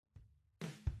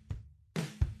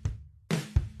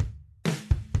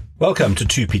Welcome to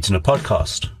Two Pete's in a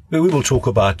Podcast, where we will talk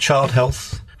about child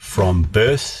health from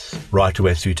birth right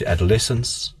away through to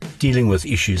adolescence, dealing with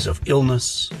issues of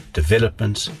illness,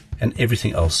 development, and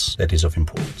everything else that is of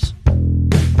importance.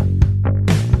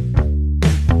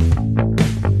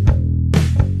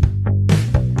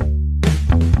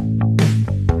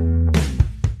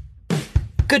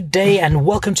 Good day and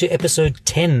welcome to episode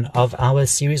 10 of our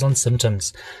series on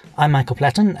symptoms. I'm Michael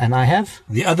Platten and I have...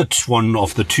 The other one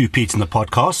of the Two Pete's in the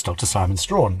Podcast, Dr. Simon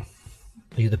Strawn.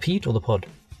 Are you the Pete or the pod?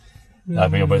 We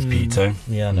are both Pete, eh?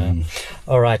 Yeah, no.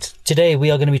 All right. Today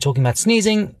we are going to be talking about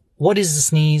sneezing. What is a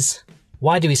sneeze?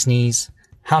 Why do we sneeze?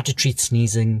 How to treat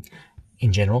sneezing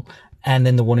in general. And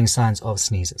then the warning signs of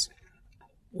sneezes.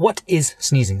 What is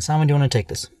sneezing? Simon, do you want to take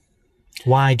this?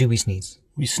 Why do we sneeze?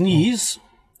 We sneeze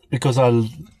because our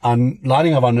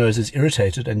lining of our nose is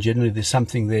irritated, and generally there's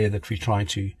something there that we're trying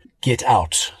to get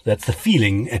out. That's the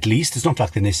feeling, at least. It's not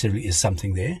like there necessarily is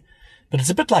something there, but it's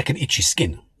a bit like an itchy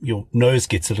skin. Your nose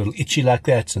gets a little itchy like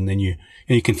that, and then you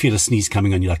can feel a sneeze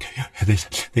coming on. You're like,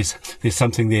 there's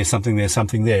something there, something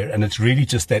there, and it's really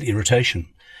just that irritation.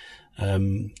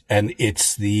 And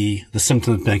it's the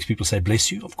symptom that makes people say,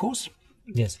 bless you, of course.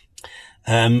 Yes.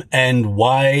 And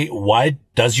why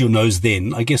does your nose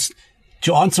then, I guess,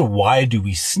 to answer why do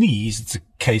we sneeze, it's a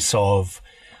case of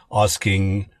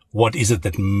asking what is it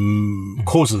that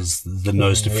causes the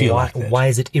nose to feel like that. Why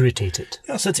is it irritated?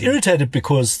 Yeah, so it's irritated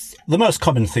because the most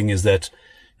common thing is that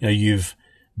you've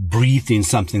breathed in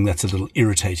something that's a little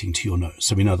irritating to your nose.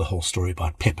 So we know the whole story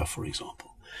about pepper, for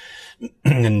example.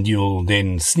 And you'll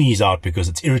then sneeze out because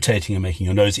it's irritating and making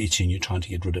your nose itchy and you're trying to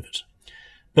get rid of it.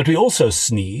 But we also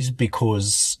sneeze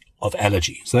because of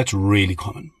allergy. So that's really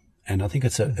common. And I think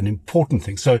it's an important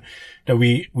thing. So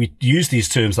we use these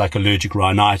terms like allergic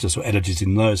rhinitis or allergies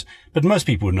in the nose, but most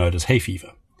people would know it as hay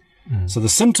fever. So the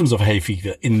symptoms of hay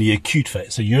fever in the acute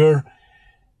phase. So you're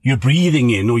breathing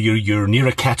in, or you're near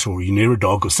a cat or you're near a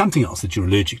dog or something else that you're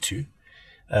allergic to.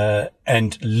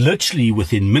 And literally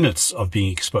within minutes of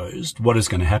being exposed, what is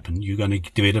going to happen? You're going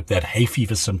to develop that hay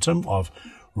fever symptom of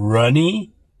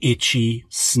runny, itchy,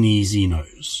 sneezy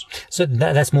nose. So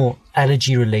that's more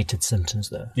allergy-related symptoms,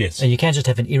 though. Yes. And you can't just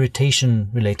have an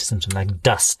irritation-related symptom like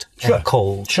dust and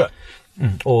cold. Sure.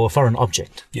 Or a foreign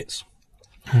object. Yes.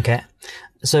 Okay.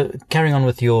 So carrying on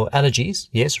with your allergies,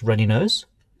 yes, runny nose,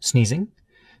 sneezing.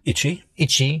 Itchy.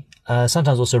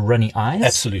 Sometimes also runny eyes.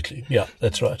 Absolutely. Yeah,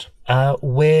 that's right. That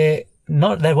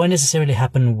won't necessarily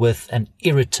happen with an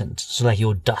irritant, so like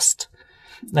your dust.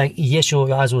 Like, yes,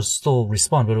 your eyes will still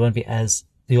respond, but it won't be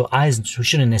your eyes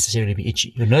shouldn't necessarily be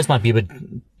itchy. Your nose might be a bit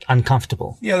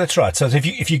uncomfortable. Yeah, that's right. So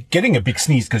if you're getting a big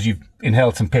sneeze because you've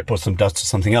inhaled some pepper or some dust or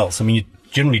something else, I mean, you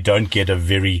generally don't get a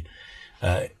very,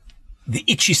 the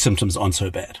itchy symptoms aren't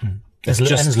so bad. It's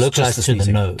localized to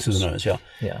the nose. To the nose, yeah.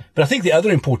 Yeah. But I think the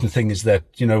other important thing is that,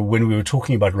 when we were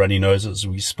talking about runny noses,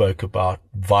 we spoke about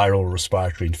viral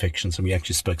respiratory infections, and we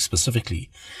actually spoke specifically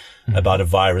about a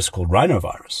virus called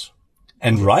rhinovirus.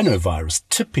 And rhinovirus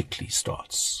typically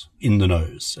starts in the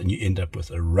nose, and you end up with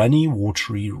a runny,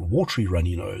 watery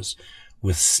runny nose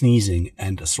with sneezing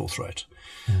and a sore throat.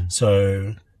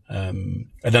 So, and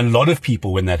a lot of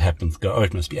people, when that happens, go, oh,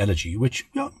 it must be allergy, which,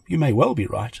 yeah, you may well be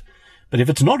right. But if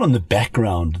it's not on the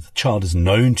background, the child is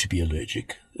known to be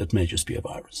allergic, it may just be a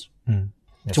virus.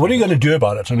 So what are you going to do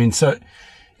about it? I mean, so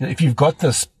if you've got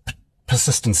this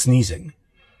persistent sneezing,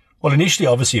 well, initially,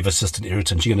 obviously, if it's just an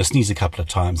irritant, you're going to sneeze a couple of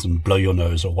times and blow your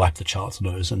nose or wipe the child's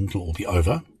nose and it'll all be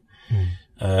over.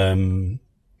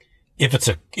 If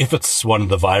it's one of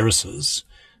the viruses,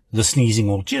 the sneezing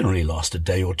will generally last a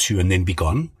day or two and then be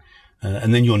gone.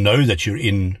 And then you'll know that you're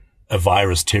in a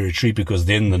virus territory because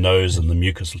then the nose and the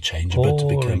mucus will change a bit to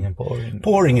become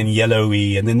boring and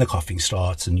yellowy, and then the coughing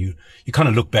starts and you kind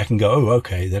of look back and go, oh,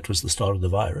 okay, that was the start of the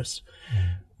virus.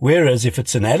 Whereas if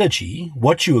it's an allergy,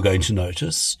 what you are going to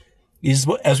notice is,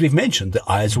 as we've mentioned, the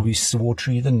eyes will be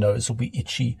watery, the nose will be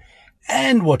itchy.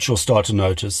 And what you'll start to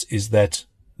notice is that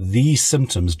these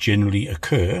symptoms generally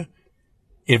occur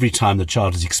every time the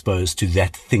child is exposed to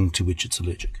that thing to which it's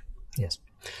allergic. Yes.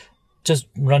 Just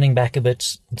running back a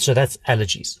bit. So that's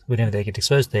allergies. Whenever they get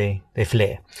exposed, they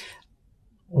flare.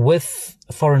 With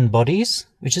foreign bodies,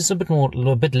 which is a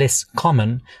bit less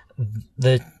common,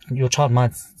 your child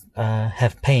might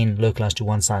have pain localized to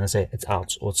one side and say it's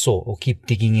out or it's sore, or keep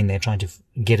digging in there trying to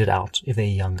get it out if they're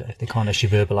younger, if they can't actually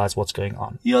verbalize what's going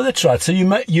on. Yeah, that's right. So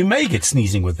you may get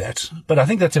sneezing with that, but I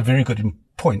think that's a very good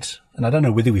point. And I don't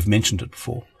know whether we've mentioned it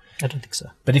before. I don't think so.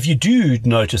 But if you do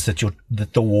notice that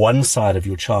the one side of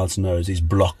your child's nose is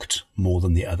blocked more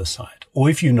than the other side, or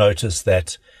if you notice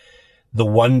that the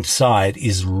one side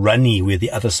is runny where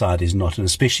the other side is not, and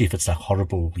especially if it's like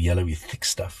horrible yellowy thick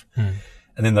stuff.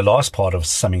 And then the last part of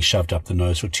something shoved up the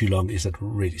nose for too long is it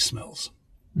really smells.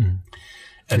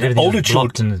 And older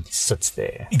children, and it sits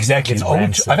there. exactly. It's And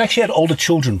rancid. I've actually had older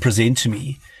children present to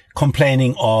me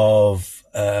complaining of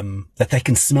that they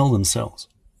can smell themselves.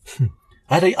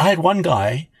 I had one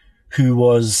guy who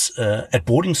was at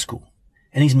boarding school,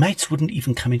 and his mates wouldn't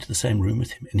even come into the same room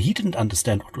with him, and he didn't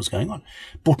understand what was going on.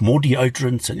 Bought more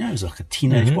deodorants, and he was like a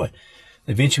teenage boy.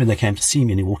 Eventually, when they came to see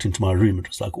me and he walked into my room, it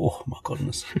was like, oh my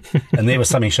goodness. And there was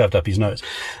something shoved up his nose.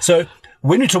 So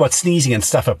when we talk about sneezing and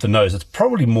stuff up the nose, it's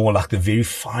probably more like the very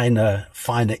finer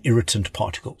irritant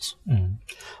particles.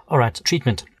 All right,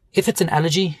 treatment. If it's an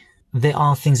allergy, there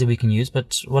are things that we can use,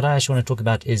 but what I actually want to talk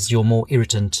about is your more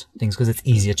irritant things because it's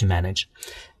easier to manage.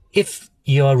 If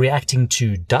you're reacting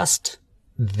to dust,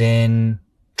 then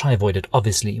try avoid it.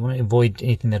 Obviously, you want to avoid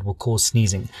anything that will cause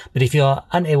sneezing. But if you're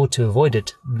unable to avoid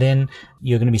it, then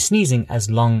you're going to be sneezing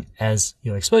as long as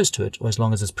you're exposed to it or as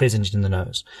long as it's present in the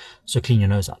nose. So clean your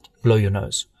nose out, blow your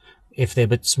nose. If they're a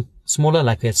bit smaller,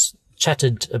 like it's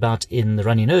chatted about in the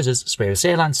runny noses, spray with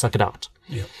saline, suck it out.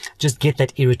 Yeah. Just get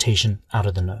that irritation out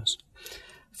of the nose.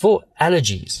 For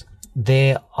allergies,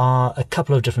 there are a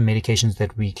couple of different medications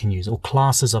that we can use, or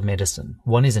classes of medicine.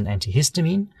 One is an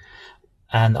antihistamine,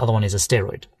 and the other one is a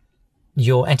steroid.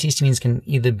 Your antihistamines can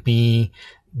either be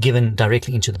given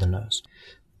directly into the nose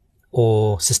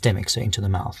or systemic, so into the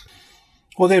mouth.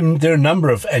 Well, there are a number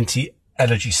of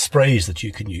anti-allergy sprays that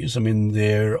you can use. I mean,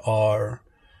 there are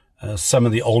some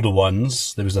of the older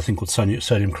ones. There was a thing called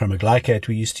sodium chromoglycate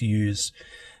we used to use.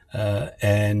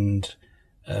 And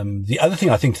the other thing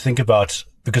I think to think about,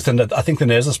 because then I think the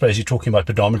nasal sprays you're talking about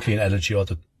predominantly in allergy are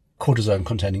the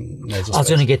cortisone-containing nasal sprays. I was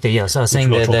going to get there, yeah. So I was saying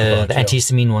we'll the talk about, yeah.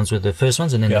 antihistamine ones were the first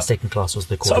ones, and then Yeah. the second class was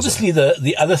the cortisone. So obviously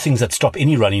the other things that stop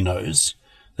any runny nose,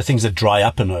 the things that dry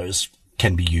up a nose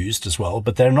can be used as well,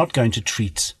 but they're not going to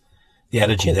treat the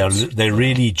allergy. They're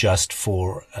really just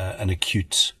for an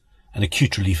acute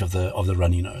relief of the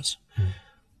runny nose.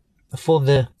 For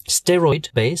the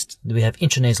steroid-based, we have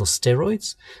intranasal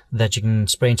steroids that you can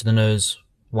spray into the nose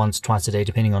once, twice a day,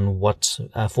 depending on what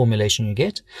formulation you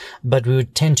get. But we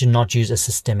would tend to not use a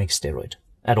systemic steroid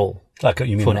at all. Like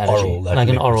you mean For an an allergy. oral, Like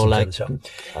an oral, like leptin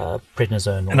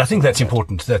prednisone. Or And I think that's something like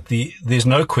important, that there's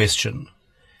no question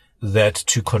that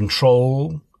to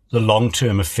control the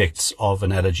long-term effects of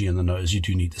an allergy in the nose, you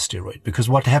do need the steroid. Because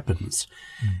what happens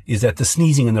is that the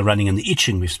sneezing and the running and the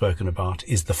itching we've spoken about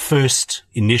is the first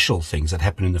initial things that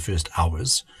happen in the first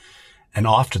hours. And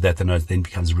after that, the nose then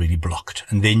becomes really blocked.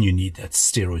 And then you need that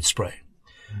steroid spray.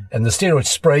 And the steroid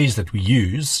sprays that we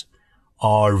use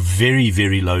are very,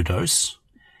 very low dose.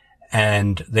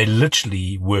 And they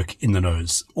literally work in the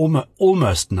nose.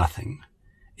 Almost nothing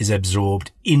is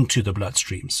absorbed into the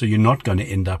bloodstream. So you're not going to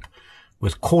end up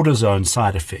with cortisone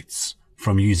side effects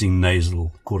from using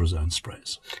nasal cortisone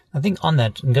sprays. I think on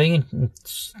that,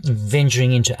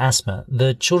 venturing into asthma,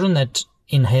 the children that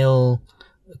inhale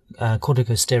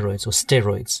corticosteroids or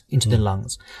steroids into the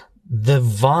lungs, the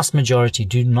vast majority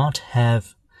do not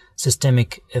have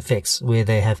systemic effects where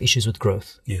they have issues with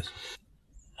growth. Yes.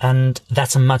 And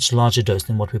that's a much larger dose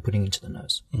than what we're putting into the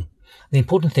nose. The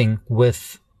important thing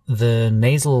with the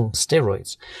nasal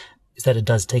steroids is that it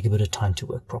does take a bit of time to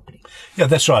work properly. Yeah,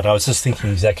 that's right. I was just thinking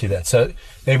exactly that. So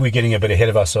maybe we're getting a bit ahead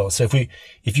of ourselves. So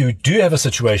if you do have a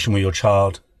situation where your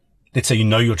child, let's say you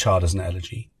know your child has an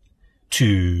allergy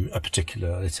to a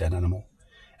particular, let's say an animal,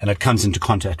 and it comes into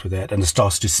contact with that and it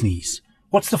starts to sneeze,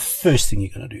 what's the first thing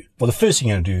you're going to do? Well, the first thing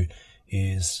you're going to do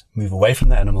is move away from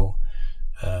the animal.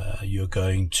 You're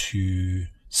going to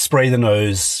spray the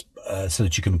nose so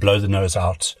that you can blow the nose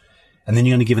out. And then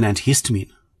you're going to give an antihistamine.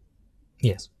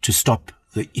 Yes. To stop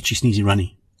the itchy, sneezy,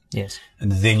 runny. Yes.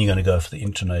 And then you're going to go for the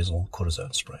intranasal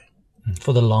cortisone spray.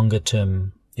 For the longer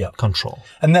term Yeah. control.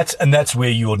 And that's where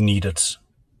you'll need it.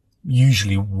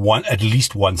 Usually at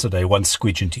least once a day, one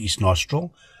squidge into each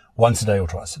nostril, once a day or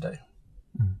twice a day.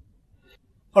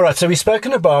 All right. So we've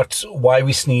spoken about why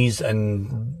we sneeze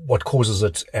and what causes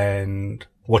it and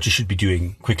what you should be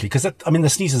doing quickly. Because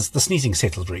the sneezing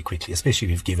settles very quickly, especially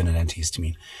if you've given an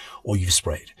antihistamine or you've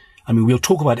sprayed. I mean, we'll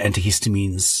talk about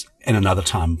antihistamines in another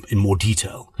time in more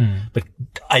detail. But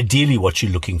ideally what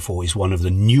you're looking for is one of the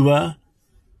newer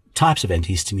types of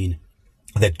antihistamine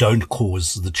that don't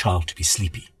cause the child to be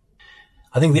sleepy.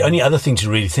 I think the only other thing to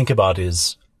really think about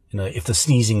is, if the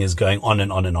sneezing is going on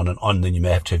and on and on and on, then you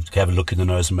may have to have a look in the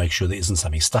nose and make sure there isn't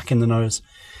something stuck in the nose,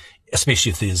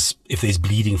 especially if there's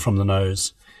bleeding from the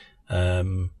nose.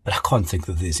 But I can't think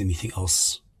that there's anything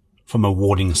else from a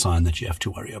warning sign that you have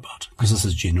to worry about, because this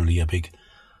is generally a big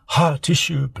heart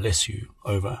tissue, bless you,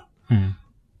 over.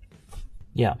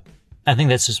 Yeah. I think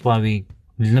that's just why we're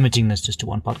limiting this just to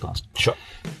one podcast. Sure.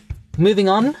 Moving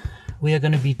on, we are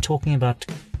going to be talking about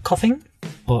coughing,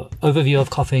 or overview of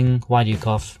coughing, why do you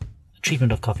cough,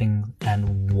 treatment of coughing,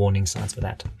 and warning signs for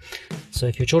that. So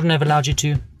if your children have allowed you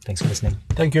to, thanks for listening.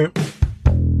 Thank you.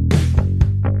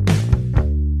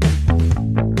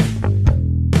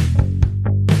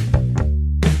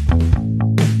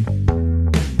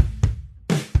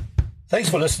 Thanks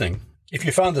for listening. If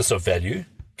you found this of value,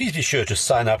 please be sure to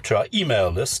sign up to our email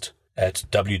list at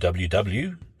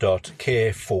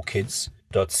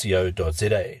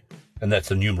www.careforkids.co.za, and that's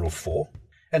the numeral 4,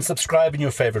 and subscribe in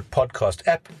your favorite podcast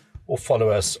app or follow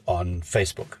us on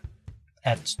Facebook.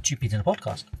 At Two Pete's in a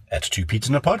Podcast. At Two Pete's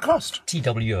in a Podcast.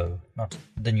 TWO, not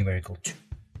the numerical 2.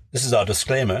 This is our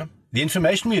disclaimer. The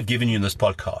information we have given you in this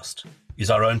podcast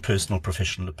is our own personal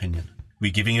professional opinion.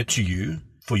 We're giving it to you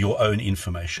for your own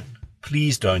information.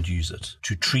 Please don't use it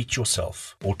to treat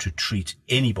yourself or to treat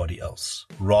anybody else.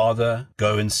 Rather,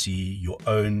 go and see your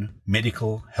own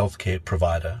medical healthcare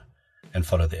provider and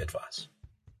follow their advice.